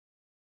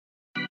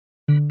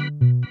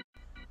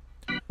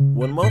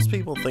When most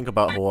people think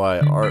about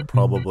Hawaii, art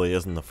probably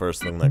isn't the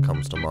first thing that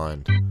comes to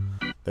mind.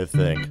 They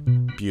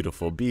think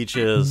beautiful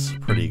beaches,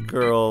 pretty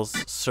girls,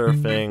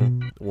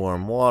 surfing,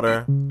 warm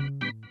water.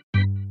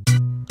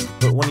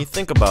 But when you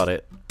think about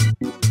it,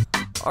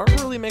 art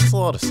really makes a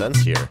lot of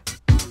sense here.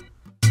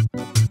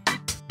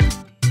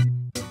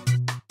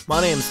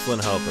 My name's Flynn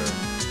Helper.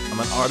 I'm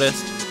an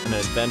artist, an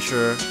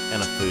adventurer,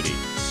 and a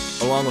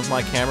foodie. Along with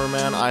my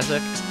cameraman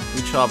Isaac,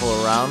 we travel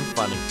around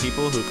finding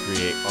people who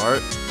create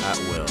art at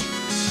will.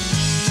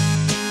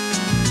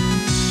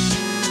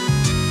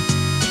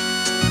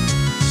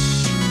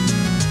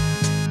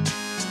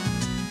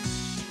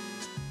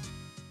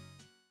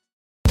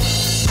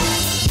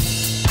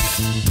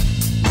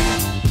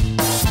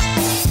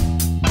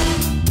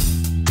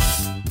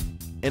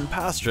 In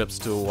past trips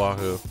to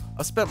Oahu,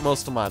 I spent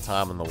most of my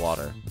time in the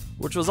water,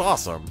 which was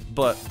awesome,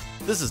 but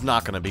this is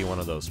not going to be one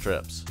of those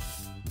trips.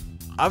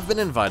 I've been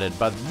invited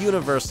by the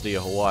University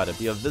of Hawaii to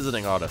be a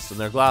visiting artist in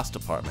their glass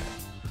department.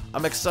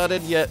 I'm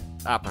excited yet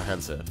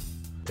apprehensive.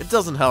 It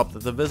doesn't help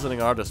that the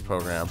visiting artist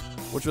program,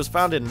 which was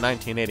founded in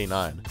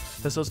 1989,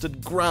 has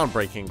hosted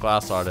groundbreaking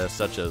glass artists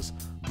such as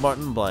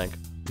Martin Blank,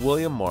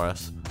 William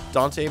Morris,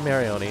 Dante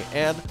Marioni,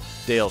 and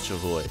Dale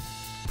Chihuly.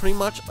 Pretty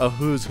much a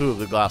who's who of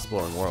the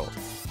glassblowing world.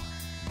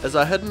 As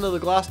I head into the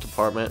glass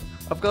department,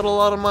 I've got a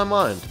lot on my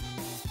mind.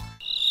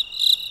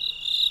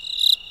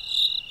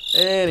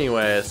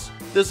 Anyways,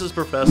 this is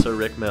Professor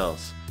Rick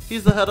Mills.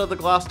 He's the head of the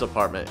glass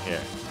department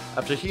here.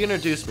 After he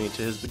introduced me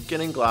to his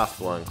beginning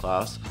glassblowing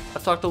class, I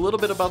talked a little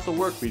bit about the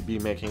work we'd be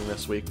making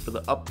this week for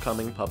the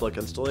upcoming public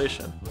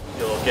installation.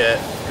 You'll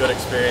get good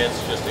experience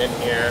just in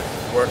here,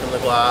 working the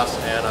glass,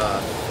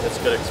 and it's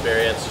good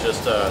experience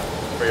just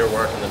for your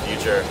work in the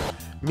future.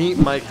 Meet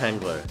Mike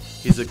Hengler.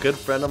 He's a good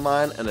friend of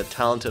mine and a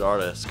talented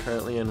artist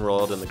currently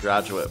enrolled in the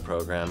graduate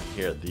program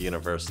here at the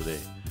university.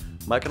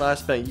 Mike and I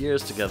spent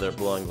years together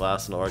blowing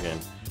glass in Oregon,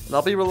 and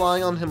I'll be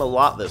relying on him a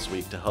lot this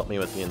week to help me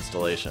with the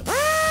installation.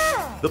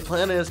 The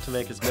plan is to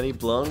make as many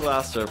blown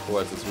glass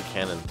surfboards as we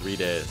can in 3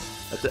 days.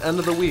 At the end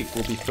of the week,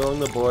 we'll be filling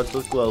the boards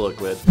with glow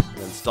liquid and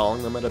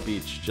installing them at a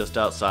beach just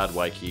outside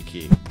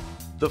Waikiki.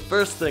 The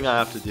first thing I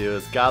have to do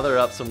is gather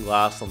up some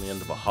glass on the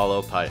end of a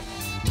hollow pipe.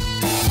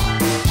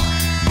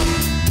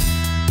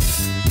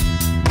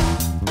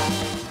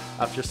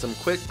 After some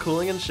quick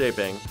cooling and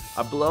shaping,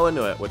 I blow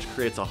into it, which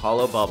creates a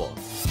hollow bubble.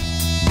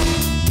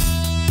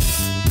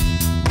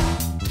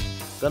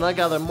 Then I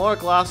gather more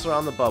glass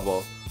around the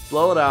bubble,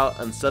 blow it out,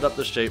 and set up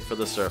the shape for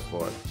the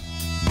surfboard.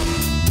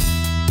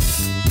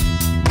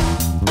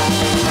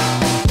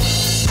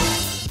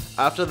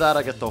 After that,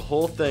 I get the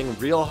whole thing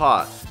real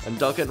hot and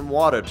dunk it in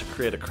water to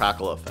create a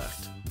crackle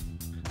effect.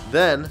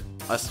 Then,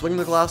 I swing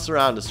the glass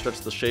around to stretch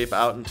the shape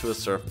out into a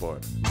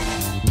surfboard.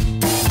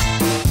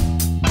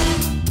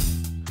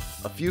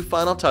 A few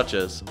final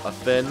touches, a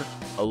fin,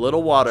 a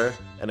little water,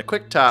 and a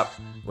quick tap,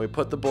 and we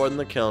put the board in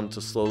the kiln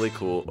to slowly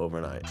cool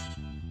overnight.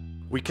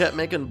 We kept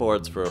making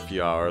boards for a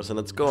few hours and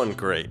it's going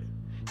great.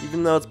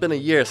 Even though it's been a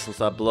year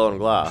since I've blown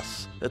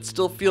glass, it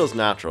still feels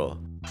natural.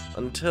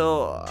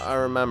 Until I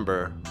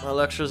remember, my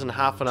lecture's in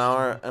half an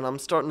hour and I'm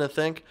starting to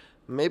think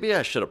maybe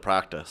I should have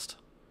practiced.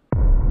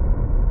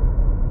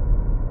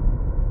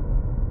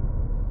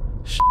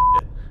 Shit.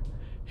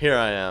 Here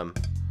I am.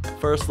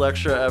 First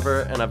lecture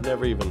ever, and I've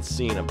never even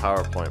seen a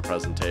PowerPoint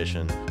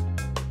presentation.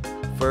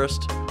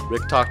 First,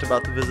 Rick talked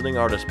about the visiting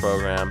artist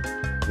program,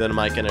 then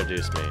Mike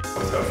introduced me.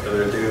 Without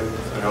further ado,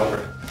 Flynn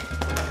Helper.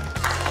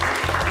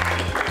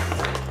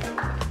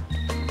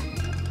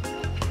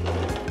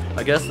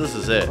 I guess this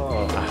is it.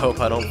 I hope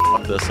I don't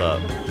fuck this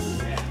up.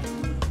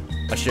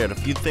 I shared a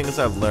few things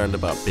I've learned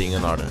about being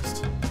an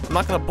artist. I'm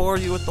not gonna bore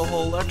you with the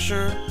whole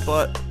lecture,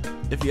 but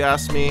if you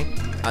ask me,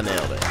 I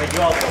nailed it. Thank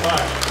you all so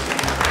much.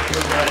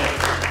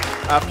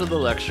 After the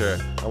lecture,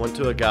 I went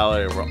to a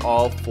gallery where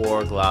all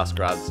 4 glass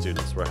grad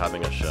students were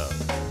having a show.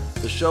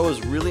 The show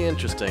was really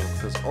interesting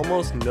because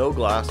almost no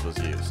glass was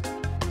used.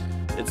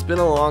 It's been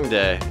a long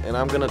day, and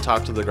I'm going to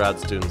talk to the grad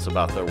students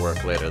about their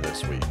work later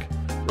this week.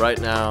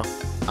 Right now,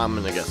 I'm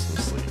going to get some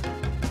sleep.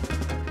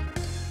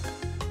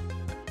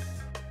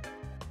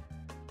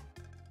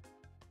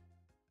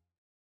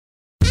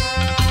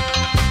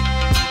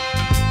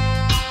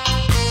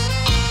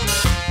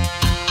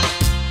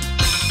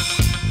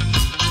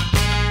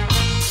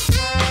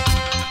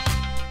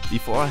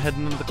 Before I head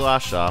into the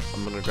glass shop,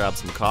 I'm going to grab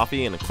some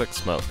coffee and a quick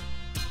smoke.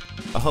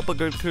 I hope a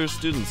good crew of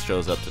students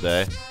shows up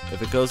today.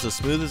 If it goes as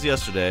smooth as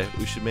yesterday,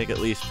 we should make at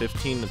least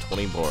 15 to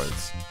 20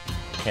 boards.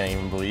 I can't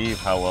even believe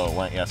how well it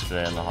went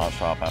yesterday in the hot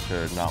shop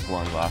after not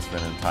blowing glass for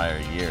an entire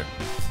year.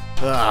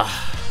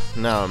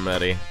 Now I'm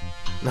ready.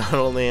 Not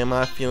only am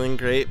I feeling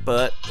great,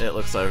 but it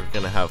looks like we're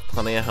going to have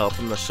plenty of help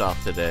in the shop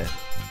today.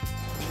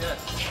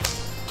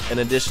 In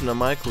addition to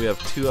Mike, we have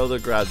 2 other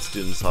grad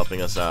students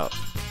helping us out.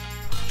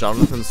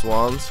 Jonathan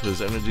Swans, who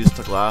is introduced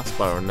to glass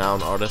by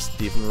renowned artist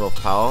Stephen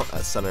Rolfe Powell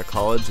at Center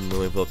College in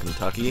Louisville,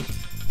 Kentucky,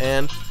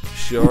 and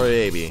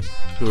Shiori Abe,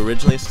 who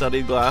originally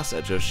studied glass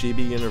at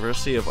Joshibi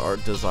University of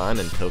Art Design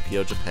in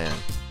Tokyo, Japan.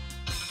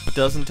 It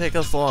doesn't take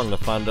us long to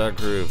find our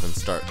groove and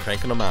start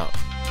cranking them out.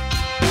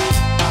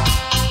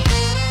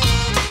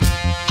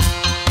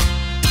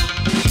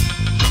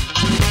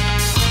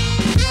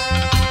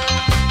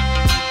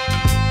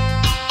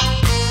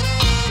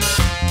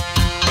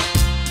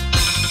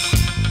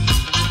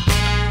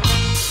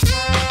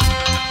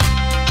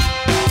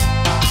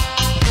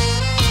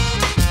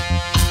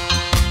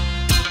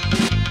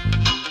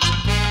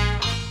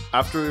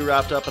 After we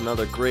wrapped up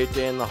another great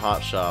day in the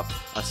hot shop,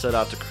 I set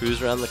out to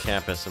cruise around the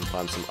campus and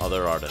find some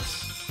other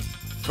artists.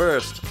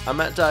 First, I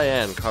met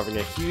Diane carving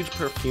a huge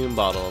perfume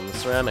bottle in the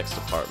ceramics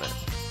department.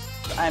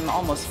 I'm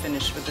almost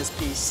finished with this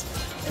piece,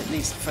 at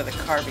least for the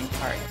carving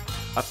part.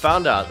 I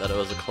found out that it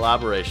was a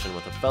collaboration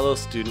with a fellow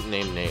student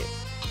named Nate.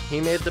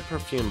 He made the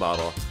perfume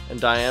bottle, and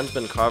Diane's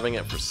been carving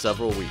it for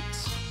several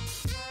weeks.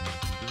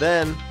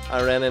 Then,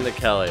 I ran into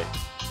Kelly.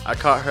 I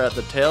caught her at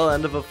the tail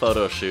end of a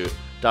photo shoot,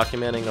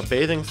 documenting a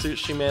bathing suit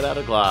she made out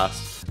of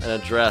glass and a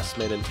dress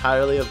made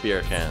entirely of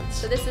beer cans.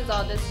 So this is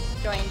all just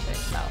joined to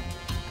itself.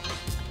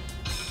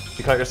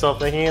 You caught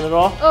yourself making it at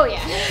all? Oh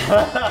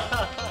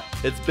yeah.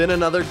 It's been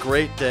another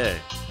great day.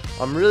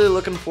 I'm really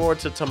looking forward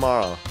to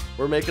tomorrow.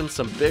 We're making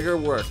some bigger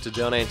work to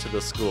donate to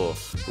the school,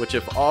 which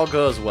if all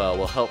goes well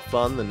will help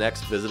fund the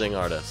next visiting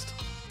artist.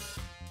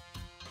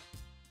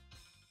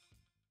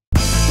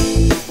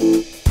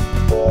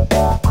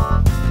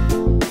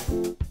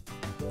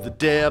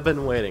 The day I've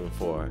been waiting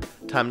for.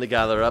 Time to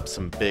gather up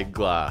some big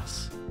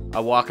glass. I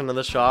walk into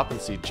the shop and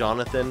see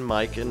Jonathan,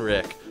 Mike, and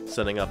Rick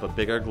setting up a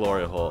bigger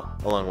glory hole,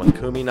 along with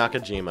Kumi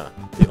Nakajima,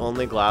 the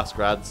only glass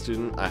grad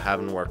student I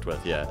haven't worked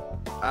with yet.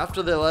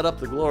 After they light up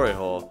the glory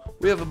hole,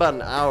 we have about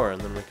an hour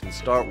and then we can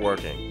start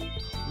working.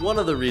 One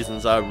of the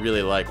reasons I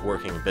really like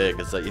working big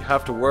is that you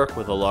have to work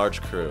with a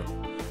large crew.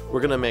 We're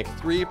going to make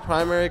 3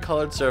 primary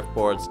colored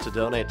surfboards to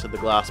donate to the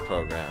glass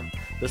program.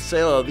 The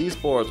sale of these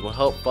boards will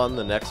help fund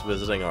the next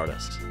visiting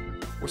artist.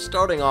 We're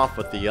starting off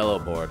with the yellow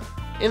board.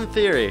 In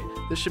theory,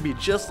 this should be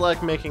just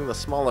like making the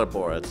smaller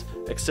boards,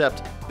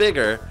 except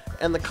bigger,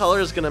 and the color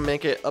is going to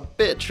make it a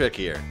bit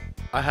trickier.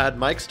 I had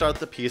Mike start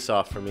the piece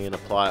off for me and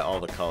apply all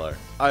the color.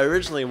 I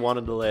originally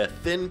wanted to lay a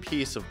thin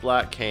piece of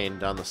black cane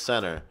down the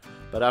center,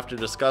 but after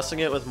discussing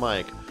it with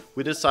Mike,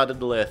 we decided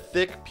to lay a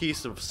thick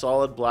piece of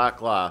solid black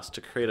glass to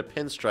create a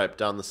pinstripe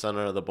down the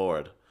center of the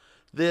board.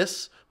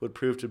 This would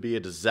prove to be a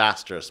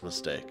disastrous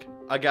mistake.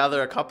 I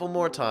gather a couple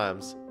more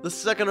times, the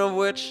second of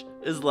which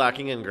is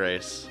lacking in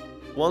grace.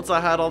 Once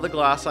I had all the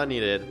glass I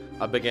needed,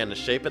 I began to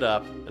shape it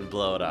up and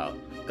blow it out.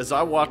 As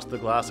I watched the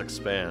glass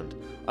expand,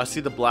 I see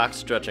the black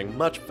stretching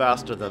much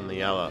faster than the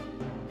yellow.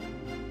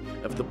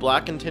 If the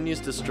black continues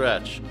to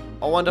stretch,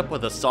 I'll end up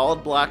with a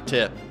solid black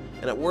tip,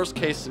 and at worst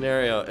case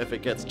scenario, if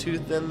it gets too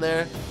thin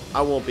there,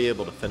 I won't be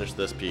able to finish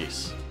this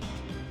piece.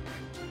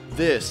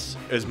 This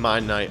is my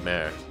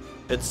nightmare.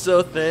 It's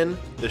so thin,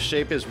 the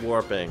shape is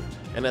warping,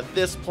 and at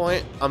this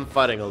point, I'm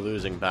fighting a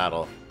losing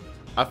battle.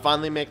 I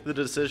finally make the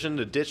decision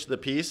to ditch the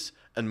piece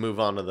and move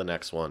on to the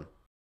next one.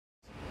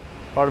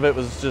 Part of it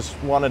was just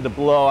wanted to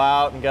blow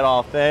out and get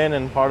all thin,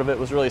 and part of it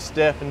was really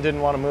stiff and didn't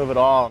want to move at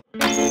all.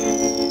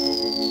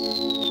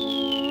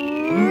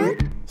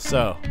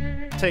 So,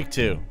 take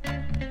 2.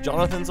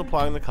 Jonathan's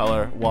applying the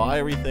color while I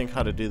rethink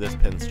how to do this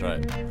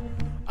pinstripe.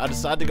 I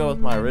decide to go with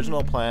my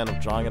original plan of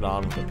drawing it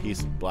on with a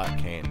piece of black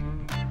cane.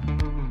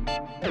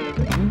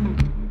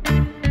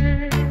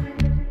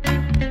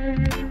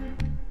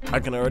 I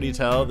can already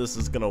tell this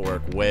is gonna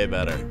work way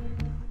better.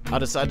 I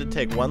decided to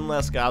take one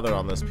less gather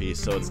on this piece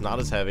so it's not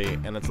as heavy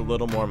and it's a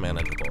little more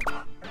manageable.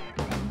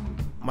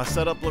 My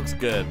setup looks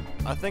good.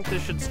 I think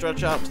this should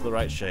stretch out to the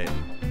right shape.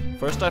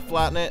 First I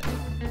flatten it,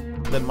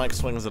 then Mike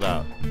swings it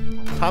out.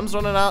 Time's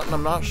running out and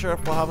I'm not sure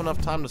if we'll have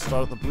enough time to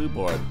start with the blue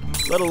board,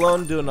 let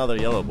alone do another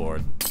yellow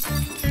board.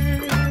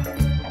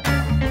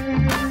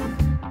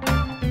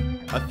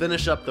 I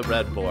finish up the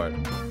red board.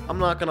 I'm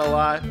not gonna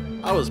lie,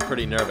 I was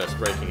pretty nervous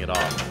breaking it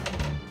off.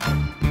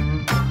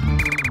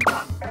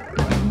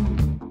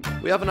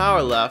 We have an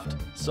hour left,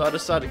 so I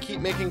decided to keep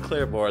making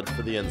clear boards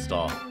for the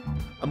install.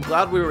 I'm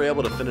glad we were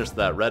able to finish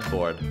that red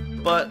board,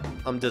 but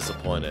I'm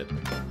disappointed.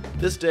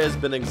 This day has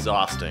been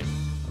exhausting.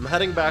 I'm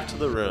heading back to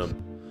the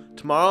room.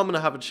 Tomorrow I'm going to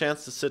have a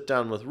chance to sit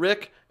down with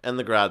Rick and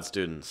the grad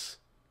students.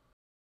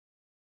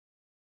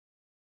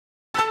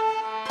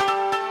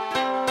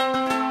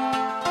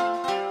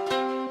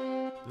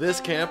 This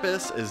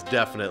campus is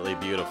definitely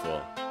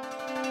beautiful.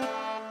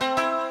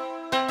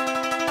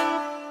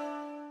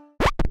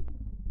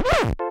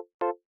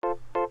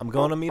 I'm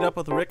going to meet up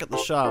with Rick at the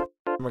shop,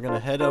 and we're going to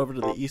head over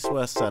to the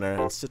East-West Center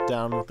and sit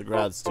down with the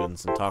grad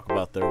students and talk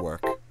about their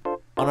work.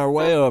 On our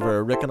way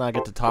over, Rick and I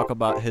get to talk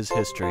about his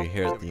history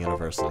here at the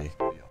university.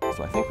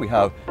 So I think we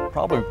have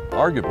probably,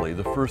 arguably,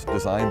 the first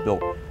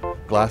design-built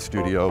glass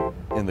studio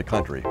in the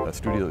country. A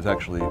studio that was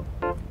actually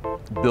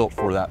built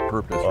for that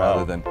purpose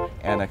rather than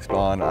annexed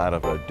on out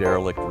of a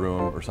derelict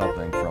room or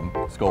something from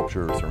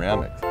sculpture or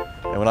ceramics.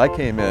 And when I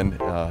came in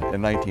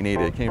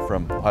 1980, I came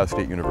from Ohio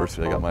State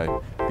University. I got my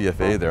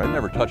BFA there. I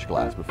never touched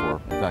glass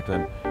before. In fact,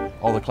 I'm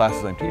all the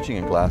classes I'm teaching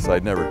in glass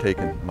I'd never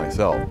taken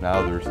myself.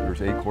 Now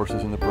there's 8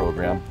 courses in the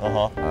program.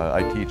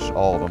 I teach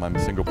all of them. I'm a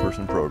single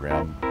person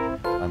program.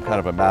 I'm kind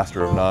of a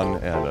master of none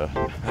and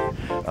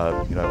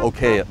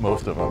okay at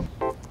most of them.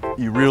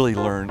 You really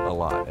learn a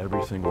lot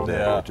every single day.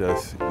 Yeah.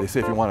 They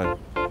say if you want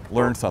to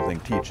learn something,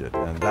 teach it,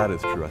 and that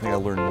is true. I think I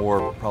learned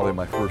more probably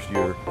my first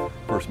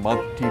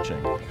month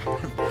teaching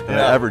than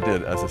I ever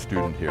did as a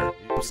student here.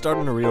 I'm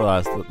starting to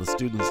realize that the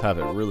students have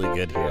it really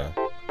good here.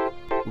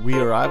 We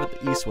arrive at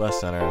the East-West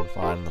Center and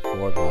find the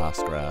 4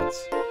 glass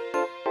grads.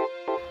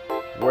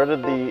 Where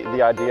did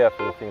the idea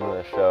for the theme of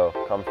the show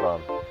come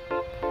from?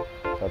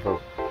 You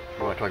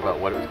want to talk about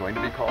what it was going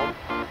to be called?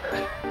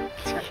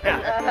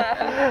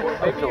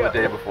 Until the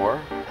day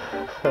before.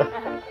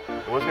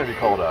 It was going to be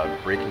called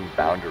Breaking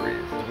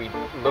Boundaries. We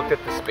looked at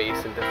the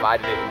space and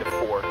divided it into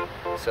 4.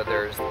 So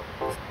there's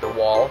the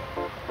wall,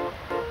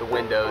 the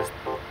windows,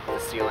 the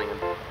ceiling, and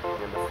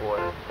the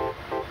floor.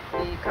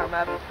 We come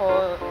up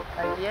 4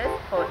 ideas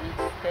for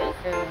each space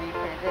and we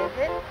present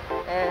it.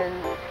 And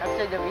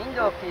actually the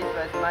window piece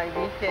was my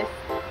weakest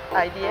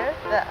idea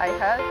that I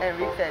had, and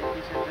Rick said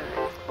we should do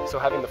it. So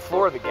having the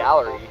floor of the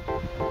gallery,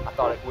 I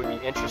thought it would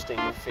be interesting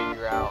to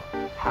figure out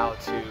how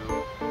to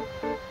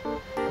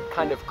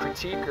kind of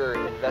critique or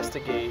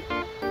investigate,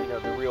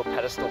 the real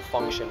pedestal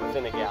function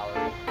within a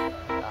gallery,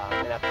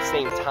 and at the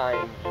same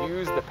time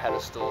use the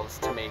pedestals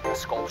to make a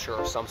sculpture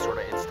or some sort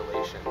of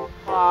installation.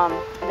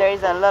 There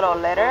is a little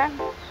letter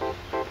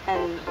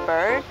and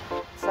bird.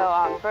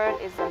 So bird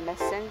is a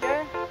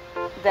messenger.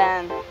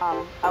 Then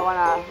I want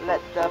to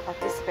let the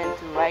participant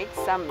to write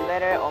some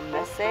letter or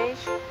message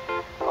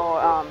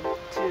or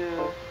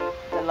to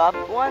the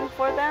loved one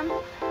for them.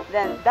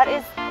 Then that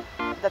is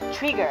the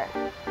trigger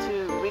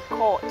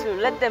to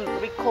let them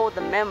recall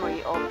the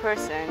memory or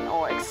person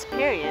or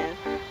experience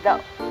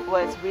that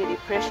was really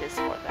precious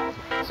for them.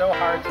 It's so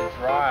hard to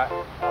draw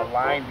a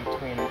line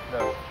between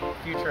the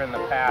future and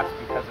the past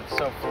because it's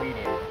so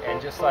fleeting.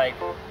 And just like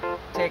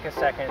take a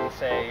second and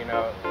say,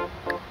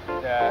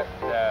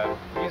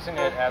 using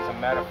it as a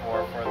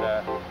metaphor for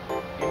the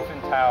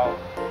infantile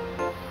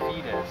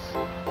fetus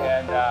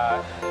and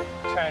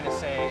trying to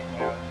say,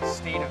 the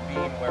state of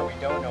being where we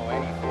don't know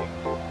anything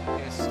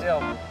is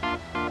still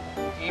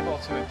able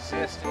to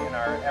exist in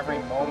our every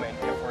moment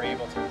if we're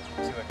able to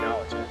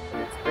acknowledge it.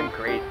 It's been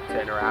great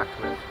to interact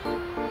with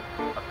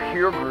a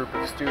peer group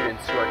of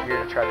students who are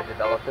here to try to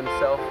develop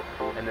themselves,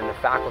 and then the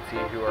faculty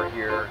who are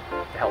here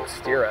to help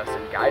steer us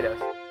and guide us.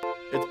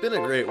 It's been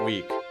a great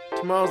week.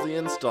 Tomorrow's the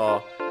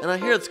install, and I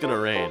hear it's gonna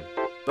rain.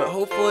 But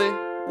hopefully,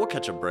 we'll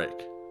catch a break.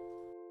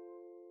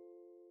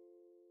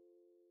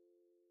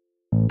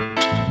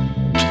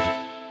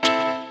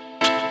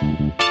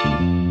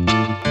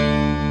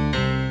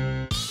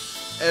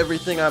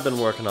 Everything I've been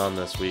working on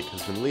this week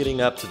has been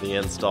leading up to the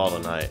install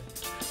tonight.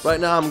 Right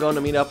now I'm going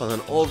to meet up with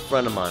an old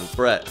friend of mine,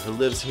 Brett, who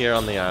lives here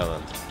on the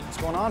island. What's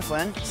going on,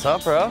 Flynn? What's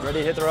up, bro? Ready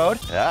to hit the road?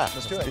 Yeah,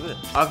 let's do it.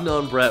 I've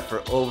known Brett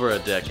for over a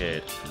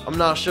decade. I'm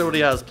not sure what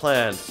he has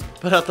planned,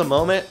 but at the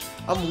moment,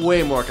 I'm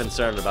way more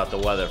concerned about the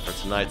weather for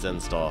tonight's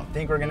install. I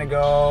think we're gonna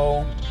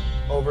go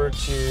over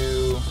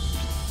to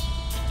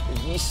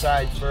the east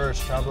side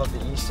first, travel up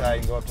the east side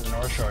and go up to the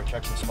north shore,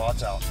 check some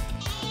spots out.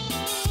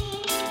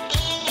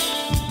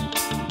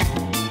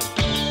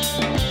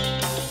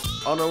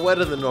 On our way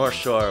to the North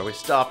Shore, we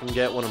stop and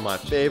get one of my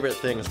favorite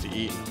things to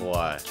eat in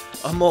Hawaii,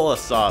 a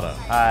molasada.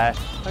 I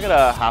got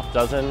a half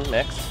dozen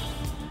mix.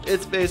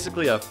 It's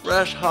basically a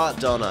fresh hot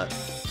donut,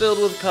 filled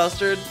with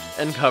custard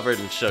and covered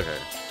in sugar.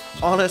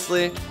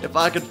 Honestly, if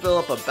I could fill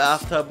up a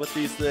bathtub with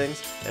these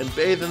things and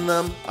bathe in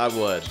them, I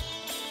would.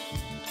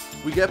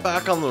 We get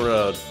back on the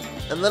road,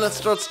 and then it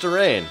starts to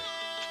rain.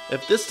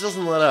 If this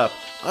doesn't let up,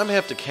 I may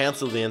have to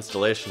cancel the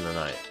installation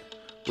tonight.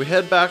 We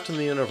head back to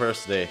the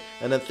university,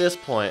 and at this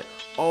point,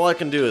 all I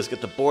can do is get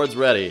the boards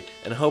ready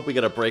and hope we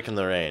get a break in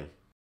the rain.